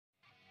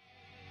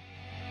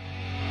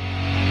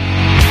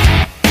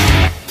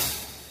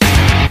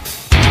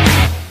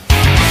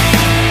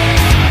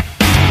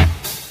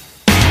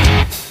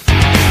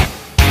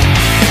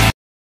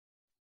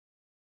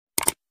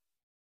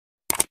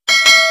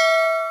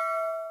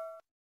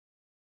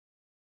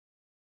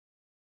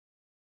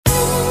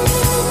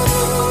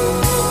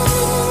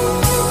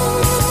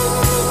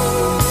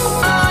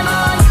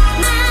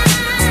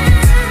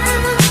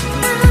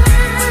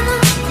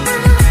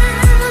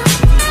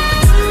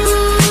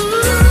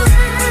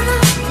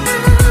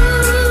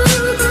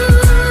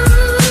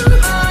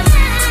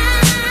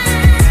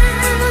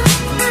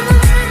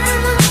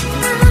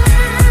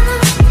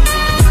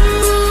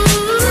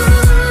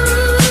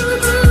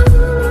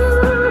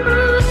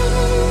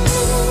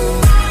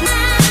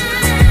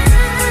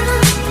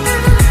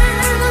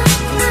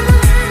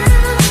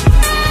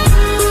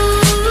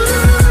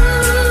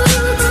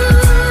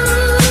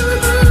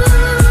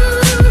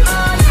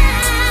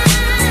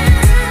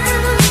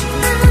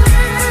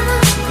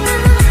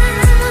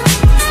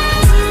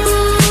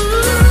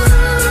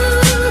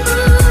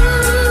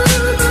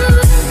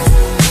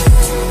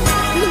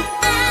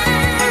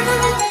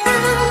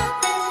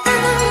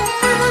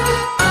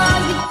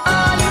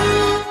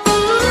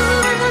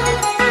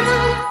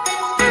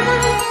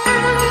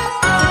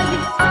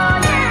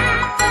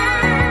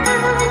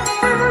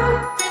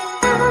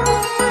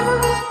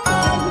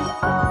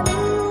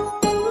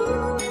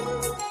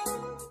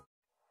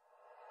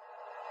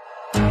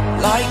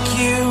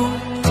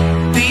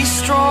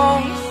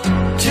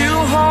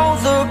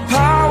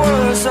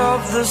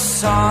the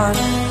sun.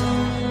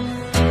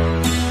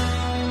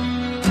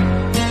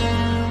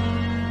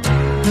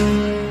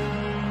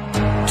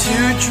 To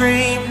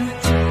dream,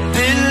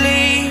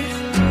 believe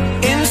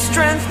in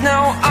strength.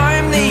 Now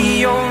I'm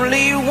the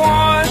only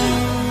one,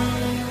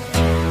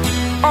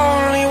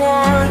 only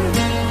one.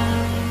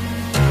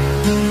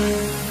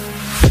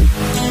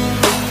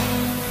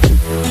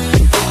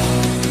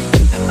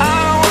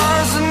 I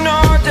was an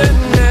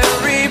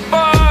ordinary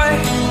boy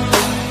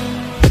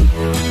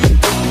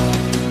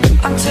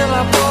until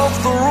I broke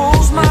the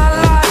rules. My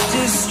life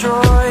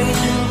destroyed,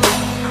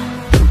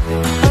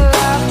 my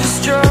life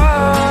destroyed.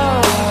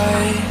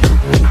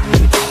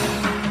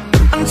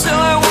 Until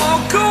I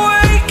woke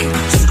awake,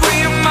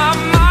 scream my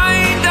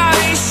mind, I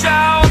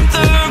shout,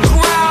 the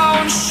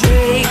ground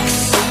shakes.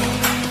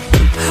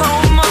 How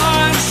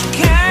much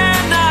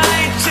can I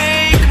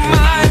take?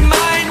 My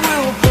mind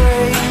will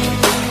break.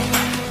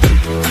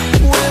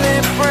 Will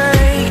it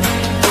break?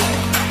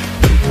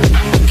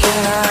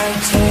 Can I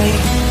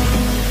take?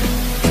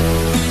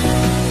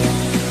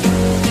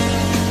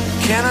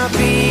 Can I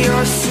be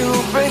your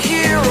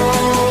superhero?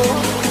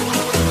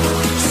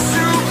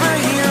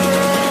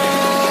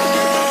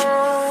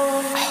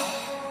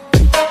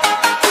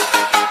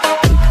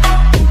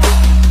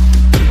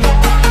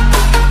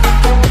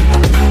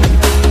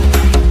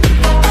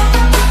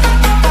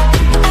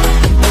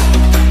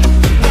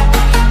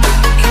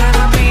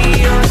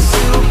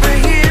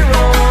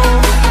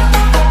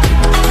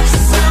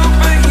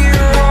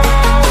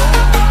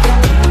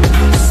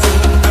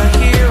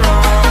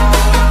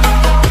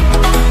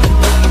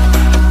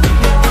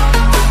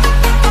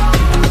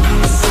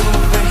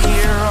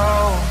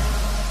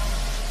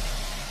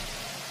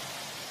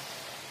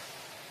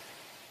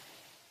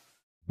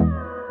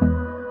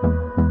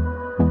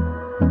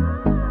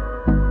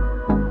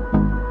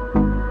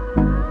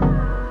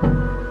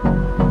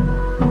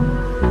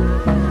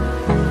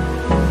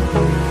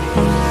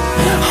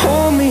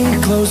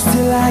 Close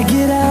till I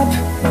get up.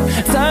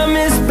 Time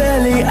is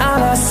barely on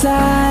our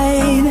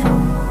side.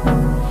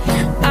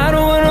 I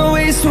don't wanna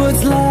waste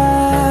what's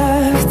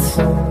left.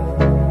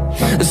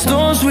 The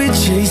storms we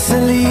chase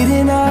are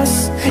leading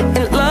us,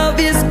 and love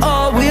is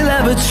all we'll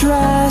ever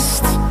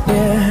trust.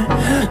 Yeah,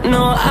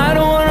 no, I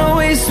don't wanna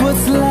waste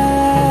what's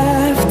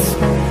left.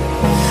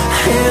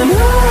 And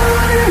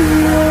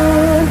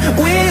on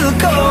we'll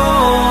go,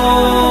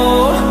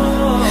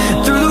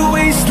 through the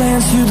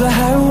wastelands, through the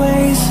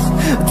highways,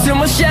 till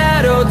my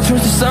shadow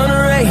turns to sun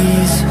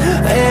rays.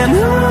 And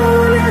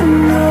on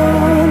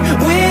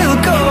we'll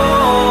go,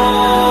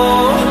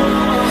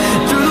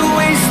 through the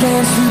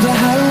wastelands, through the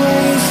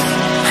highways.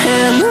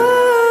 And on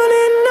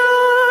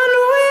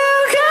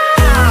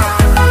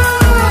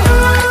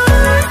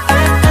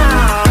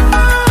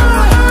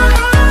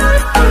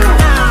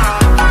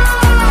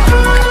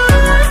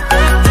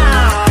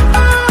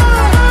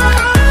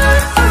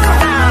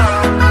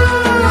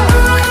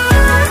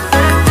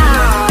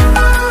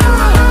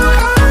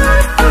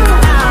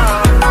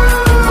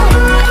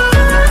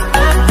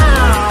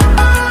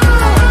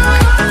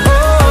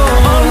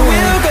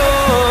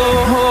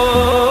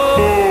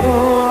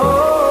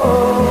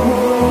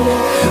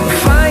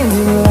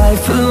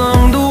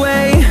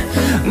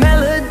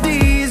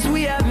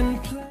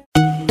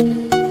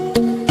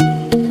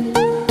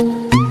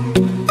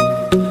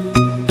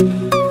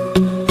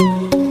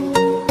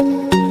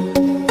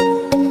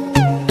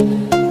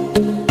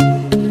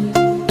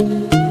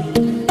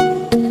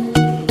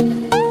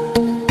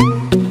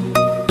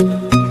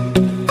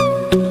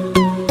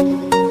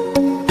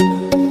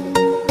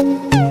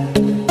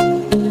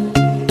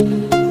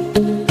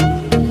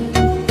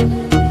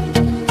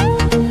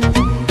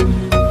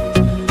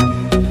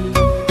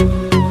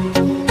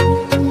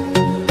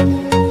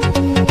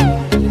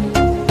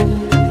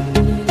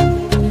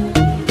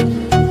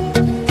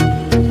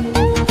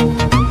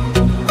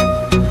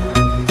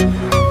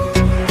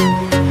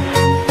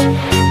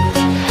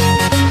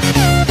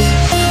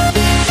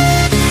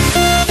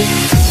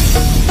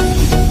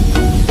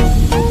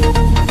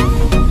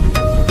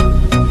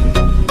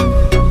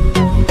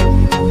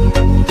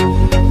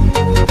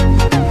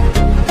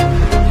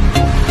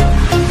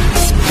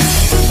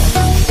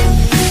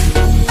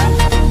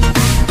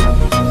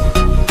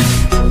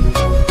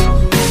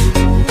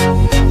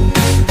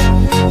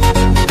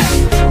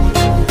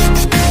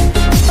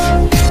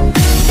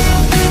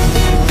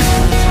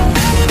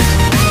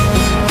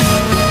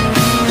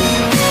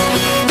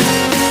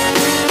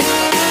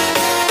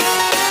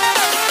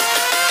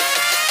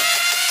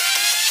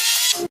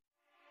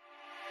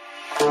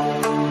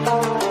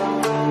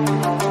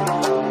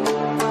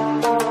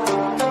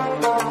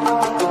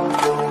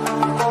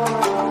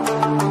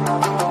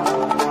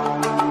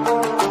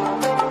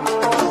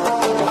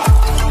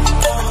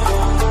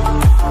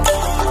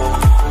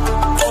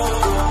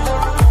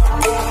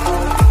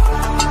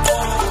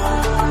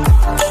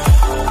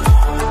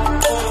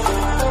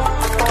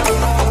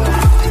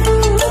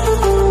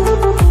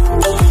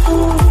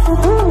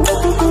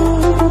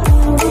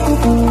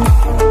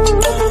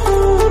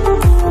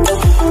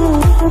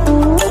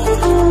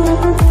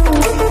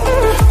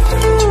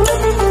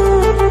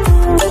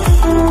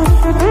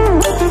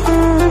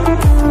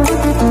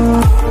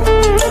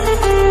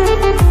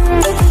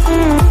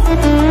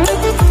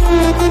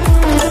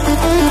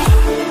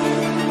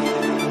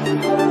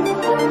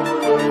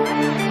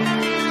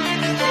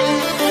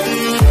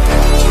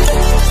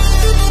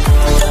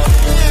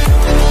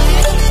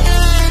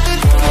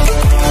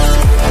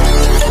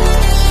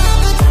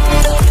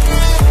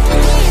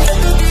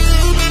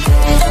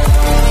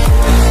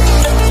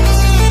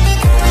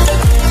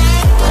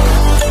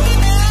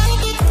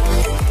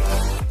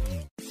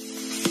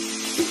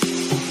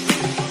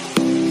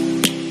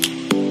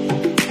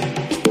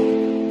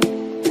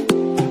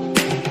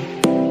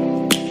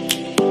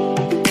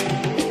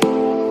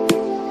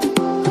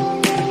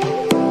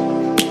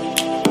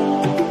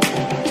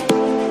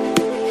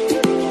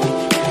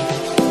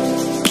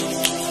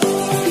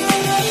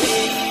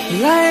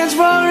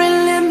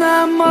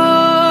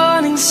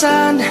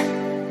sun,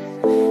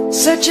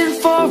 searching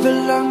for a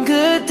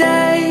longer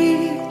day.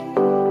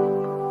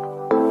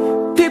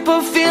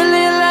 People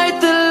feeling like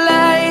the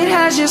light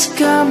has just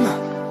come.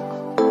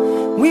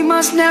 We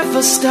must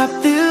never stop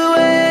the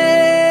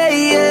way,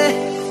 yeah.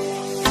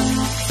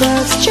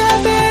 Birds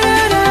chirping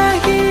and I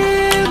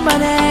hear my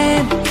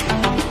name,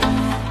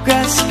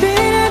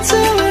 grasping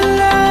into a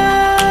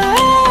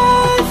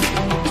life.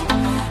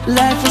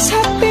 Life is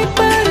happy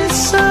but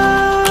it's so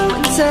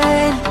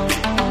insane.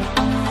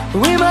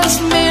 We must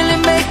merely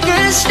make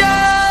a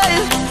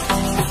start.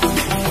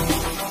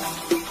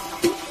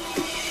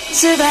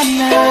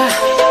 Savannah,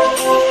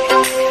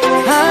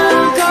 I'm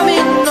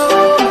coming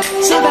home.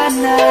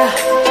 Savannah,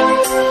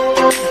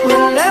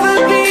 we'll never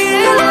be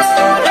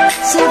alone.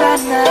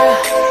 Savannah,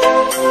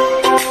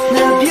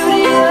 the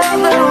beauty of the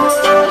world.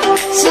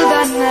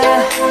 Savannah,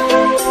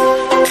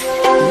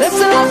 let's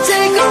all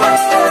take a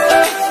walk.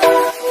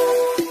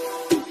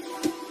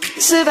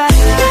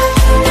 Savannah.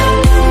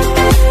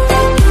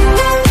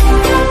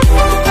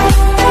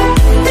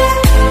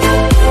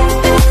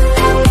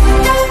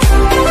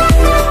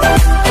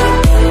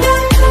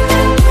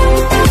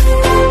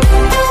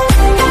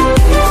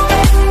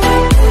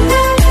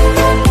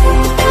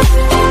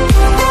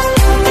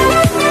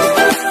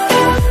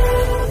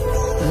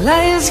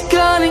 Lion's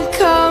gonna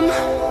come.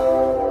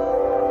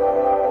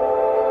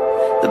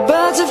 The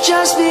birds have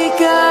just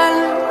begun.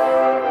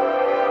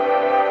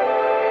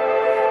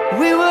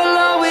 We will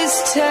always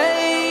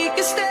take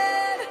a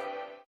stand.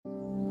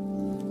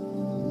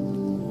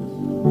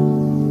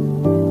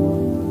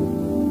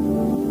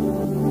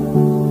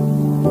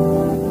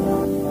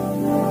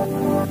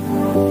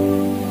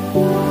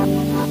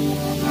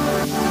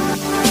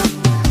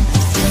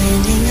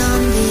 Standing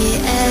on the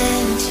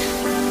edge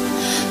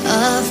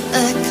of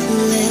a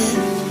cliff,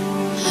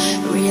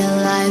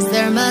 realize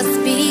there must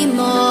be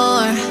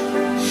more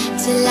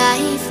to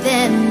life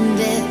than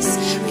this.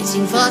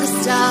 Reaching for the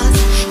stars,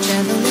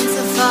 traveling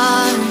so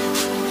far,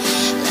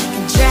 like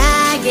a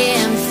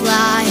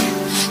dragonfly.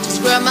 Just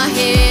grab my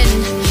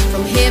hand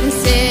from him,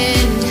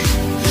 send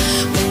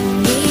with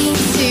me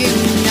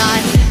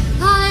tonight.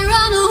 I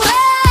run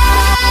away.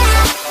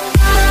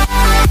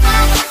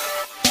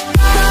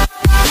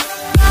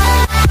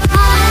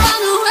 I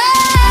run away.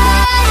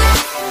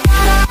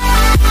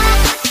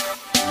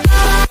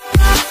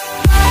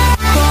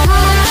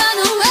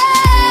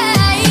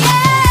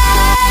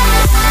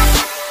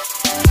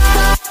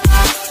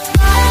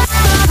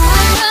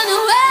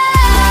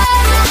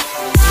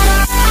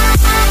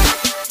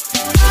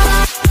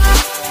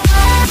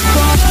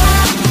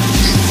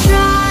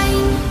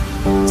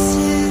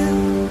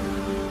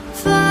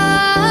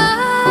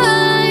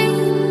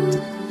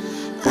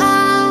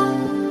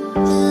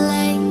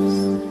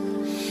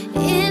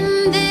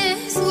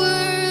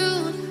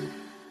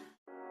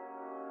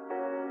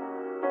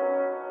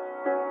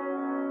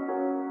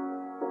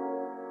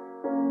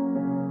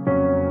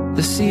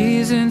 The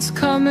seasons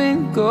come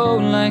and go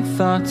like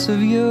thoughts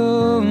of you.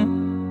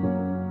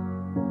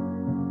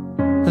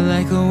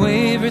 Like a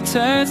wave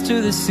returns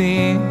to the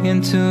sea,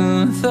 into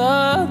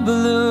the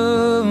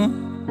blue.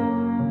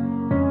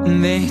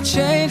 They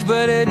change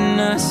but in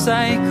a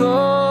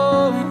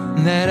cycle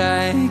that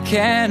I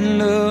can't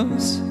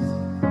lose.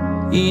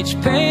 Each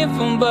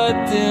painful but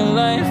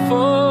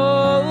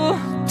delightful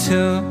to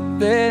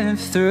live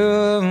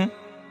through.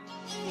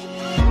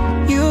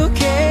 You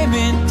came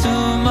into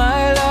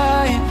my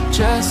life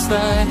just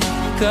like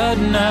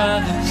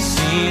another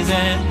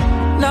season.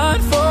 Not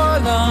for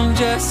long,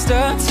 just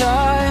a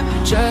time,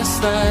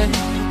 just like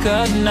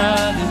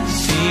another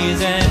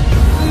season.